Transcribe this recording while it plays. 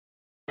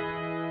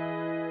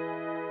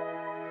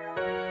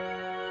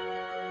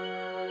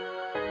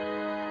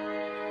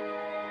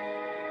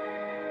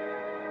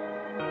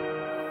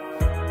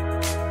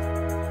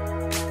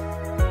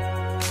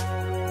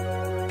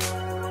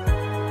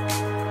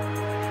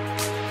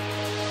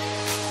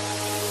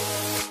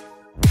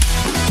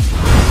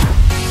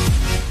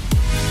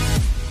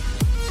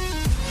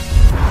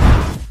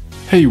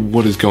Hey,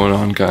 what is going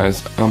on,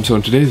 guys? So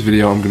in today's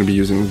video I'm going to be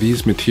using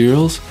these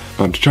materials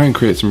to try and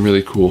create some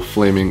really cool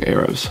flaming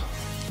arrows.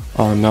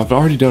 Now I've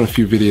already done a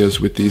few videos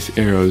with these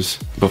arrows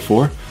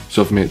before,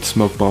 so I've made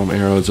smoke bomb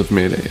arrows, I've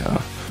made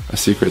a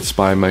secret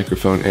spy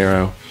microphone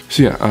arrow.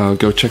 So yeah,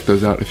 go check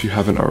those out if you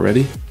haven't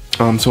already.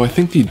 So I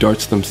think the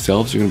darts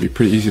themselves are going to be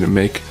pretty easy to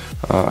make.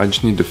 I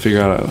just need to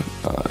figure out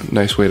a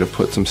nice way to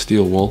put some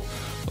steel wool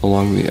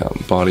along the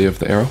body of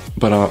the arrow.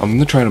 But I'm going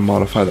to try to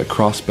modify the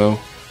crossbow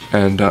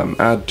and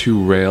add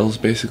two rails,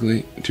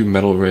 basically, two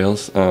metal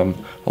rails,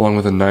 along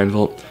with a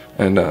 9-volt.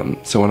 And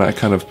so when I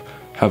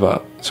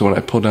when I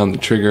pull down the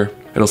trigger,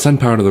 it'll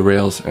send power to the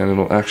rails and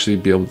it'll actually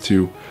be able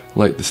to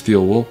light the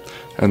steel wool,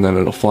 and then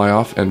it'll fly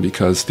off. And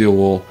because steel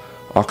wool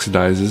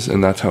oxidizes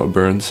and that's how it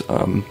burns,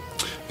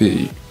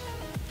 the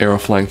arrow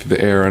flying through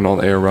the air and all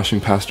the air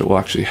rushing past it will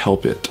actually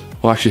help it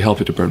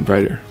to burn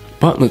brighter.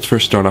 But let's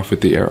first start off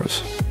with the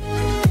arrows.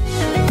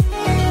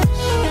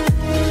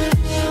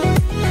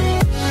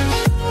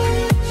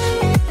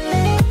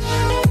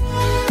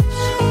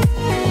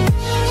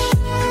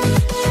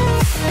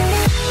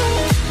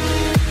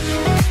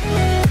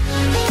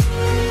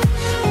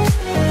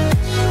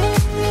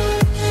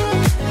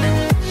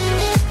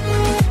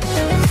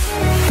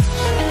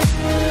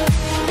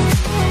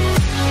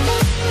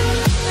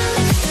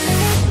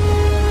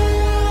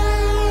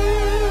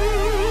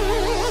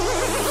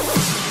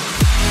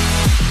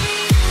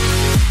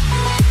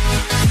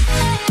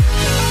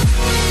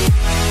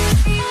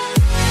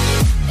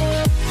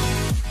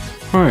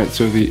 Alright,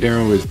 so the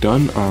arrow is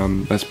done.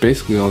 That's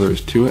basically all there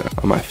is to it.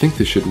 I think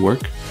this should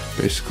work.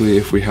 Basically,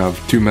 if we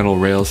have two metal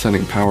rails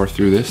sending power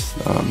through this,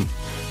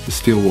 the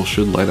steel wool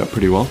should light up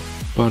pretty well.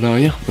 But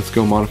yeah, let's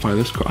go modify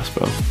this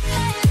crossbow.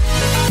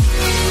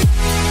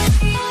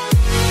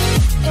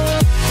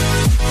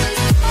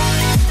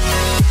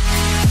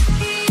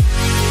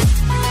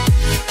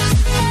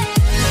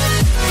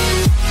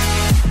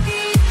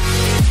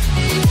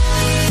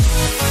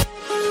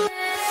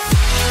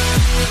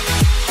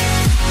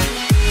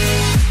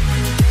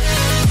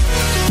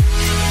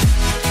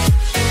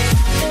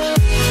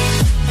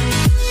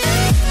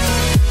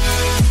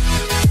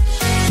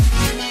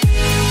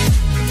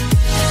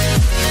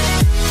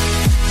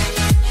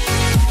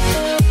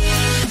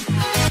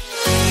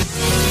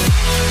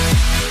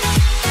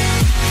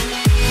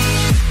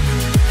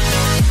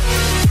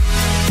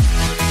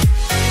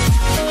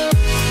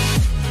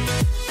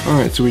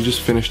 Alright, so we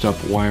just finished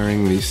up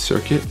wiring the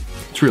circuit.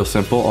 It's real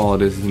simple. All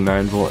it is a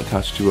 9-volt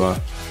attached to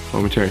a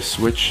momentary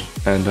switch,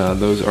 and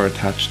those are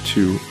attached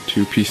to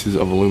two pieces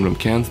of aluminum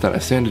cans that I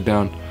sanded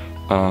down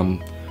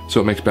so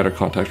it makes better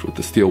contact with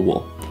the steel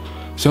wool.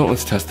 So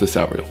let's test this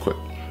out real quick.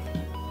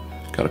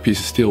 Got a piece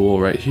of steel wool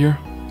right here,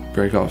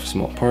 break off a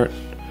small part,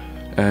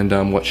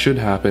 and what should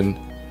happen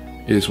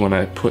is when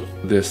I put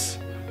the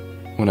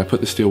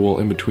steel wool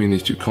in between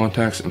these two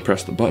contacts and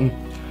press the button,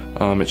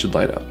 it should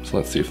light up. So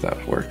let's see if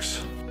that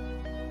works.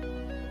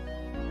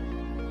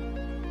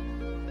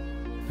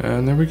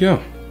 And there we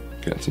go.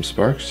 Getting some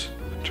sparks.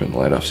 Turn the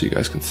light off so you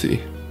guys can see.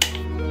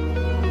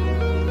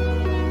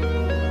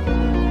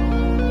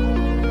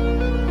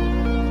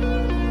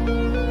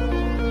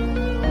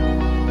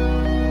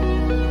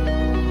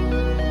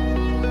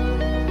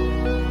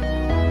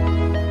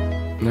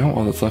 Now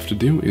all that's left to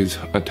do is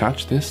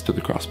attach this to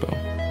the crossbow.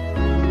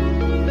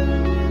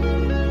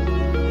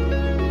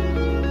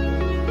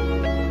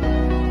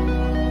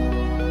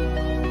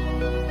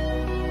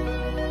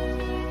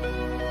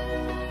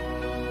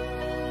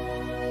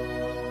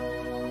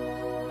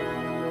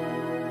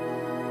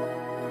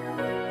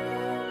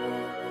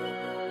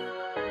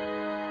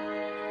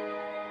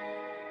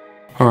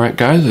 Alright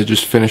guys, I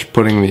just finished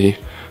putting the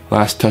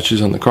last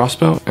touches on the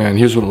crossbow, and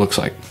here's what it looks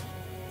like.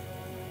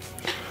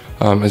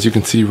 As you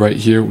can see right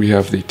here, we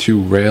have the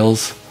two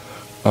rails.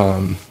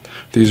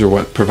 These are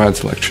what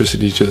provides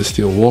electricity to the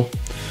steel wool.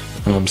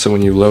 So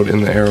when you load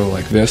in the arrow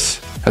like this,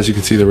 as you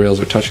can see, the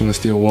rails are touching the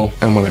steel wool,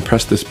 and when I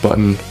press this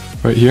button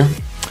right here,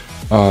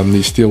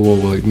 the steel wool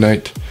will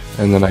ignite,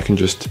 and then I can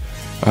just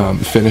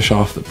finish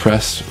off the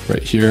press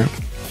right here,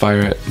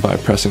 fire it by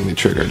pressing the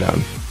trigger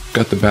down.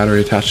 Got the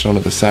battery attached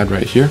onto the side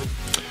right here.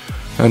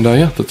 And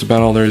yeah, that's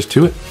about all there is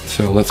to it.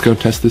 So let's go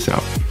test this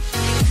out.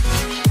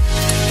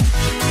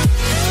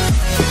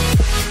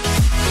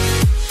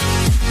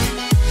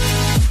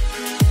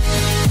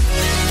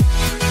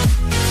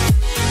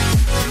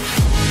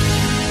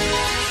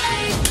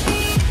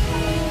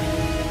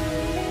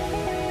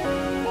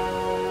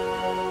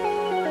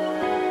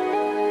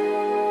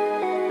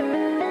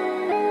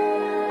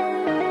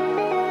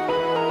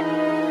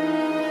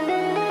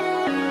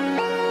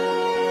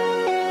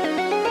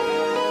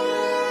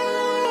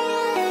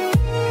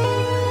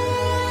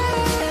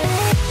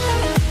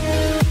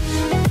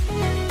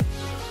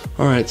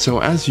 Alright, so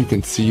as you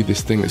can see,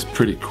 this thing is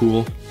pretty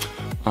cool,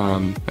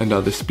 and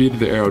the speed of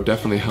the arrow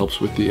definitely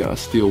helps with the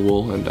steel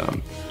wool,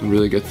 and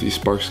really gets these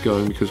sparks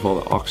going because of all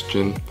the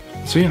oxygen.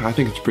 So yeah, I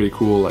think it's pretty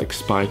cool, like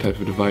spy type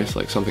of device,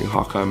 like something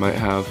Hawkeye might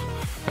have.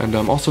 And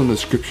also in the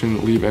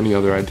description, leave any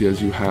other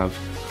ideas you have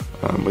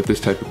with this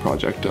type of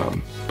project.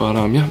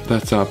 Yeah,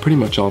 that's pretty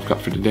much all I've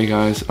got for today,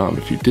 guys.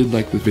 If you did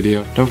like this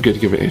video, don't forget to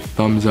give it a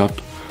thumbs up.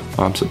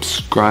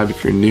 Subscribe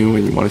if you're new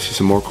and you want to see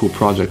some more cool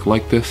projects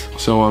like this.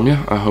 So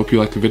yeah, I hope you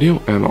liked the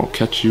video, and I'll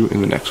catch you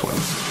in the next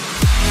one.